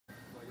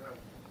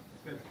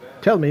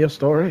Tell me your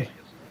story.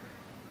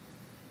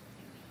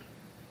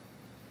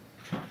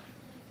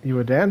 You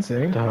were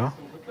dancing. Oh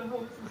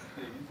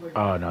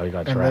no, you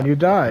got trapped. And then you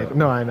died.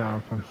 No, I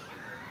know.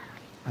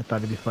 I thought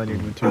it'd be funnier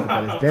to interpret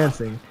that as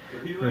dancing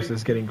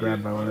versus getting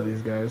grabbed by one of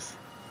these guys.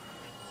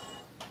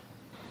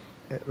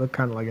 It looked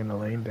kind of like an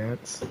Elaine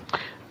dance.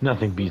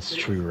 Nothing beats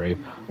true rape.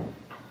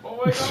 Oh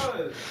my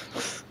god!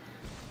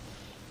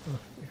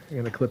 I'm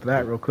gonna clip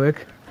that real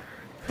quick.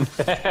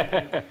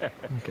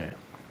 Okay.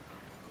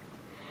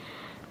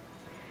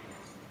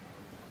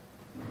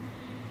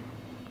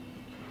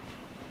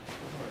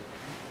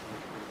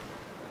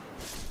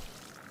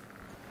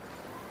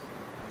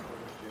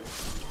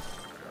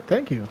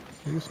 Thank you.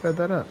 You sped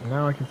that up.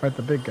 Now I can fight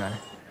the big guy.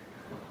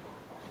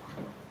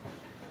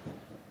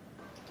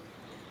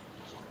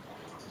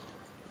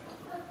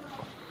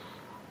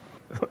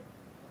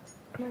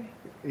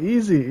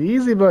 Easy,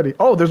 easy, buddy.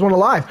 Oh, there's one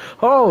alive.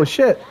 Oh,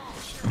 shit.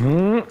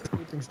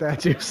 Sleeping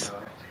statues.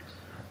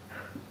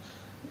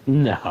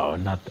 No,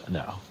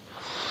 no.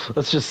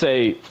 Let's just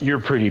say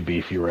you're pretty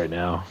beefy right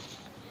now.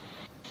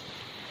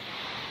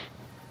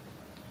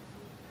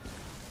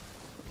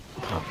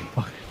 Oh,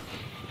 fuck.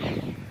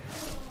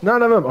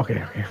 None of them.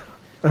 Okay, okay.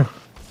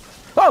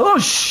 Oh,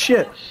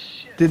 shit.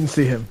 Didn't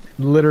see him.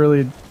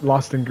 Literally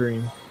lost in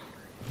green.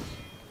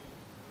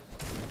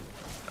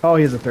 Oh,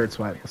 he has a third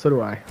swipe. So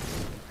do I.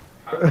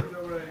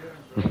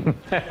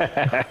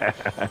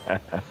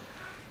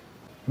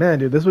 Man,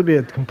 dude, this would be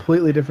a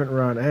completely different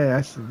run. Hey,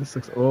 I see, this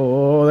looks.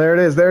 Oh, there it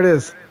is. There it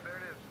is.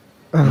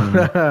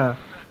 I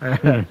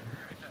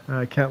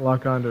can't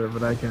lock onto it,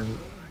 but I can.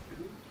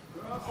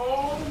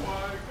 Oh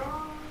my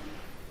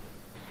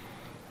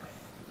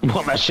god!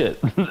 Well, that shit.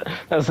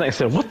 That's next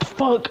to what the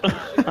fuck?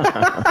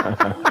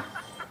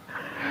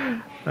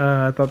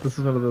 I thought this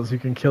was one of those you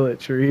can kill it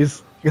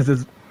trees because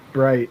it's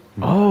bright.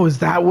 Oh, is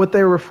that what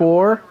they were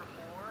for?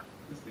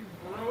 This thing's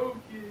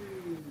broken!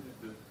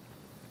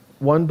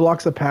 One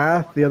blocks a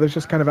path, the other's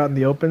just kind of out in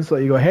the open, so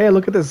that you go, hey,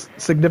 look at this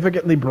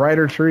significantly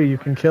brighter tree, you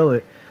can kill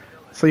it.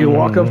 So you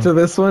walk up to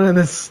this one and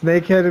this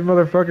snake-headed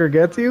motherfucker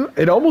gets you?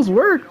 It almost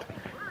worked.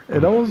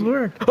 It almost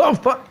worked. Oh,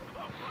 fuck!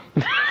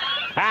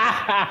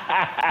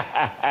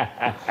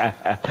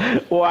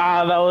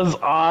 Wow, that was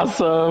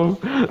awesome.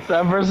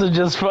 That person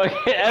just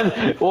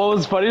fucking... What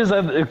was funny is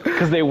that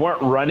because they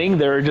weren't running,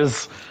 they were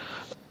just...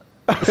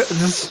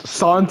 Just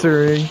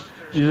sauntering.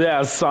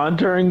 Yeah,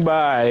 sauntering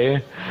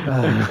by.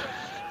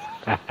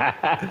 That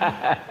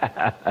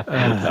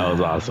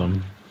was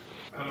awesome.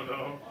 I don't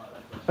know.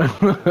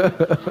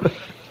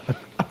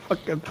 I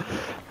fucking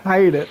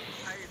hate it.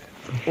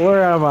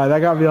 Where am I? That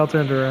got me all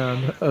turned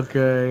around.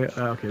 Okay.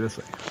 Okay, this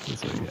way.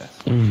 This way,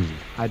 yes.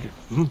 I did.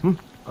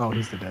 Oh,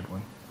 he's the dead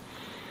one.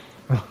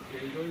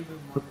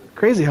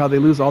 Crazy how they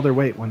lose all their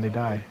weight when they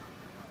die.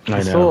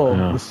 I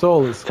know. The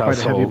soul is quite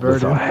a heavy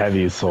burden. That's how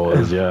heavy soul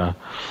is, yeah.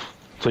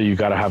 So you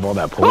gotta have all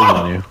that pulling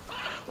on you.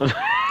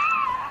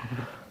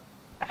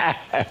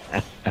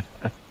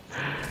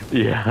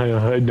 Yeah,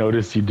 I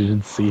noticed you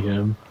didn't see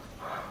him.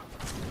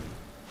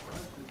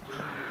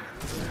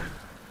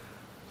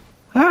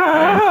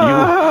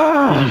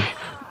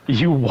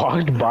 You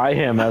walked by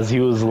him as he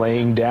was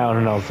laying down,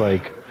 and I was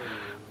like,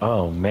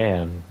 oh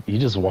man, you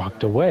just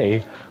walked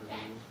away.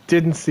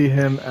 Didn't see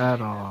him at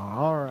all.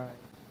 Alright.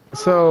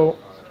 So,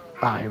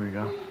 here we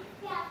go.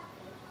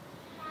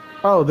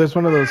 Oh, there's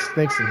one of those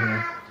snakes in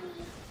here.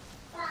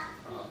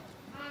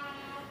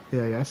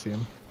 Yeah, I see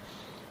him.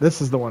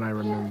 This is the one I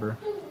remember.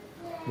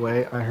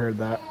 Wait, I heard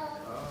that.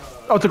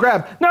 Oh, it's a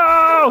grab!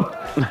 No!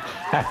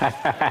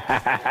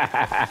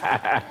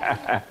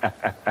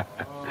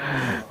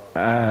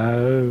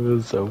 It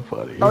was so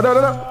funny. Oh, no.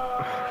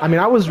 I mean,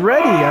 I was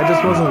ready. I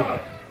just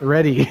wasn't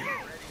ready.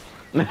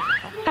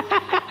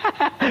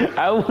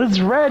 I was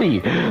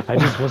ready. I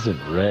just wasn't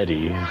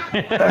ready.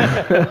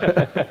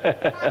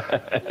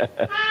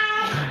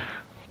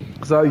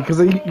 So,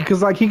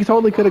 because like he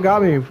totally could have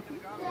got me,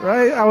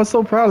 right? I was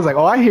so proud. I was like,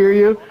 oh, I hear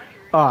you.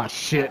 Oh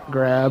shit,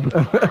 grab.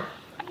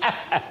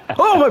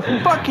 Oh my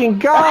fucking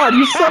god,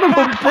 you son of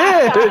a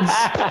bitch!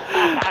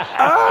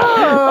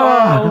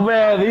 Oh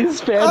man,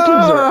 these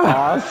phantoms are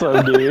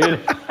awesome, dude.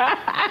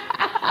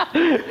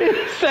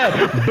 He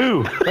said,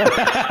 boo.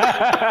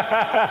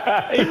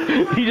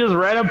 He just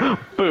ran up,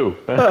 boo.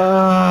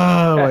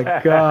 Oh my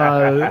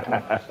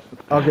god.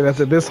 Okay, that's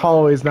it. This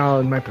hallway is now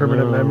in my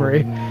permanent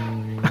memory.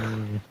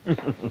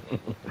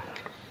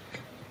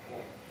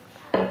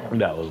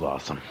 That was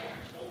awesome.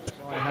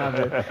 I have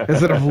it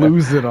instead of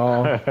lose it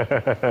all.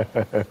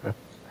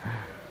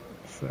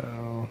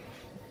 So,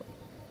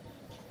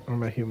 where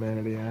my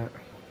humanity at?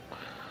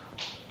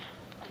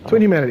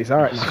 Twin humanities. All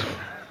right. No.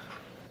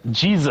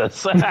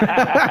 Jesus.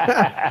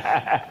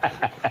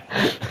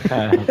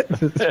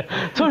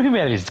 Twin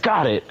humanities.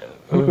 Got it.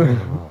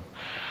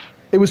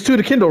 It was 2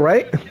 to Kindle,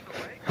 right?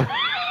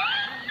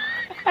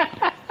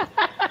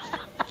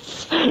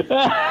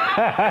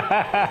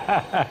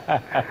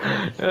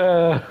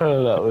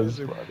 That was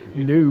funny.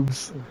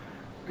 Noobs.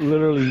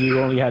 Literally, you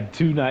only had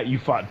 2 nights. You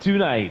fought 2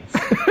 nights.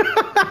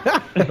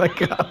 Like,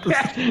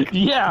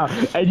 Yeah,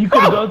 and you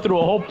could go through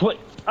a whole play.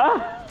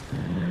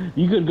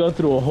 You could go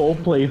through a whole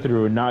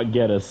playthrough and not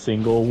get a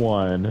single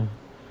one.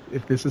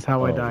 if this is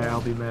how I die,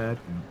 I'll be mad.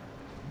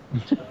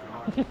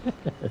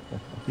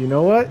 You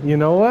know what? You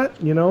know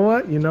what? You know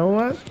what? You know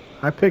what?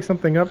 I picked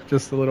something up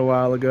just a little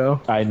while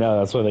ago. I know,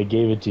 that's why they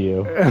gave it to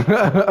you.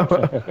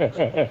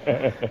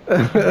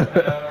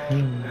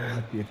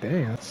 Yeah,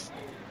 dang, that's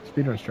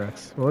speedrun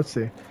strats. Well, let's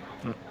see.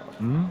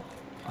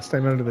 I'll stay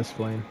under this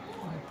flame.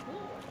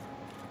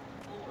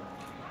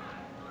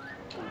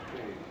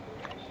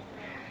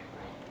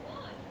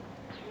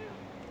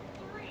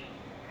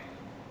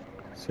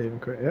 Save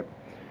and quit. Yep.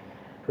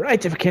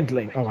 Right of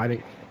kindling. Oh, I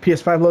didn't.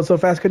 PS5 loads so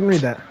fast, couldn't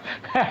read that.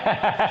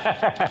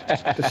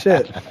 The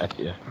shit.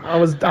 Yeah. I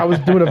was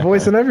doing a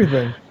voice and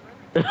everything.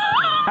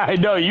 I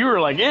know, you were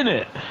like in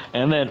it.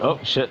 And then, oh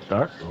shit,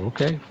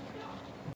 okay.